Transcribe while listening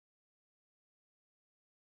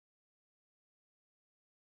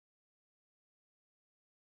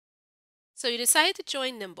So you decided to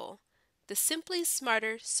join Nimble, the Simply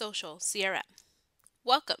Smarter Social CRM.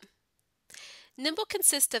 Welcome. Nimble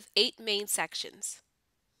consists of 8 main sections.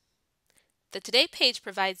 The Today page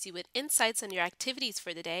provides you with insights on your activities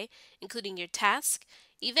for the day, including your tasks,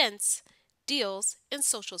 events, deals, and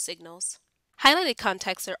social signals. Highlighted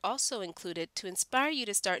contacts are also included to inspire you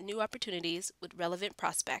to start new opportunities with relevant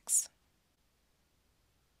prospects.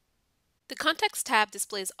 The Contacts tab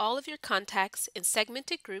displays all of your contacts in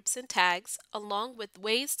segmented groups and tags, along with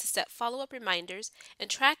ways to set follow-up reminders and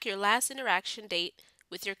track your last interaction date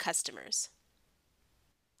with your customers.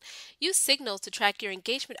 Use signals to track your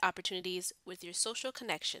engagement opportunities with your social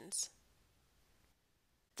connections.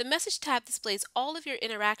 The Message tab displays all of your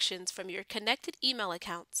interactions from your connected email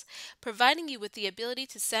accounts, providing you with the ability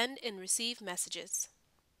to send and receive messages.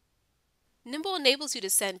 Nimble enables you to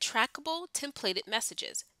send trackable, templated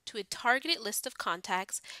messages to a targeted list of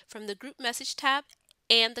contacts from the Group Message tab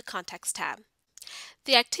and the Contacts tab.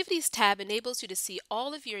 The Activities tab enables you to see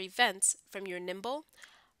all of your events from your Nimble,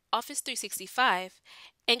 Office 365,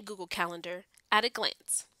 and Google Calendar at a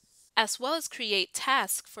glance, as well as create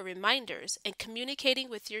tasks for reminders and communicating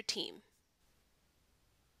with your team.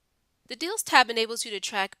 The Deals tab enables you to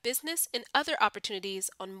track business and other opportunities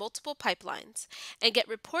on multiple pipelines and get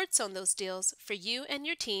reports on those deals for you and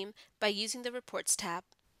your team by using the Reports tab.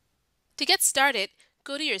 To get started,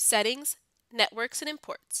 go to your Settings, Networks, and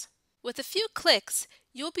Imports. With a few clicks,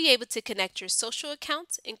 you'll be able to connect your social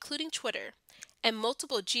accounts, including Twitter, and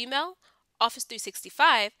multiple Gmail, Office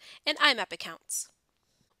 365, and IMAP accounts.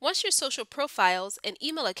 Once your social profiles and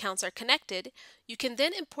email accounts are connected, you can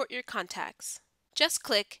then import your contacts. Just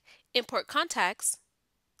click Import Contacts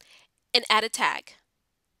and add a tag.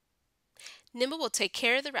 Nimble will take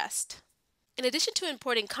care of the rest. In addition to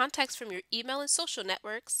importing contacts from your email and social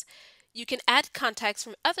networks, you can add contacts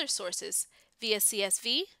from other sources via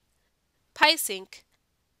CSV, PySync,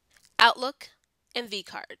 Outlook, and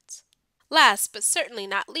vCards. Last but certainly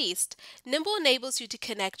not least, Nimble enables you to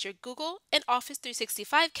connect your Google and Office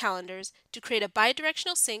 365 calendars to create a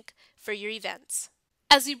bi-directional sync for your events.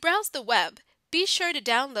 As you browse the web, be sure to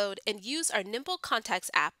download and use our Nimble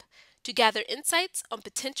Contacts app to gather insights on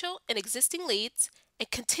potential and existing leads and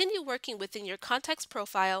continue working within your contacts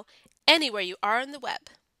profile anywhere you are on the web.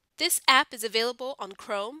 This app is available on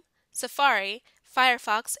Chrome, Safari,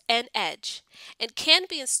 Firefox, and Edge, and can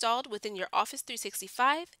be installed within your Office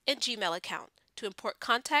 365 and Gmail account to import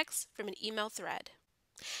contacts from an email thread.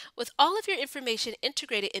 With all of your information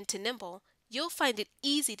integrated into Nimble, you'll find it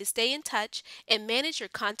easy to stay in touch and manage your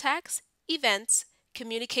contacts, events,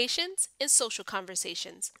 communications, and social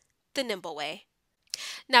conversations the Nimble way.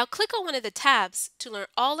 Now click on one of the tabs to learn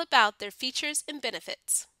all about their features and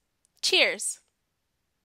benefits. Cheers!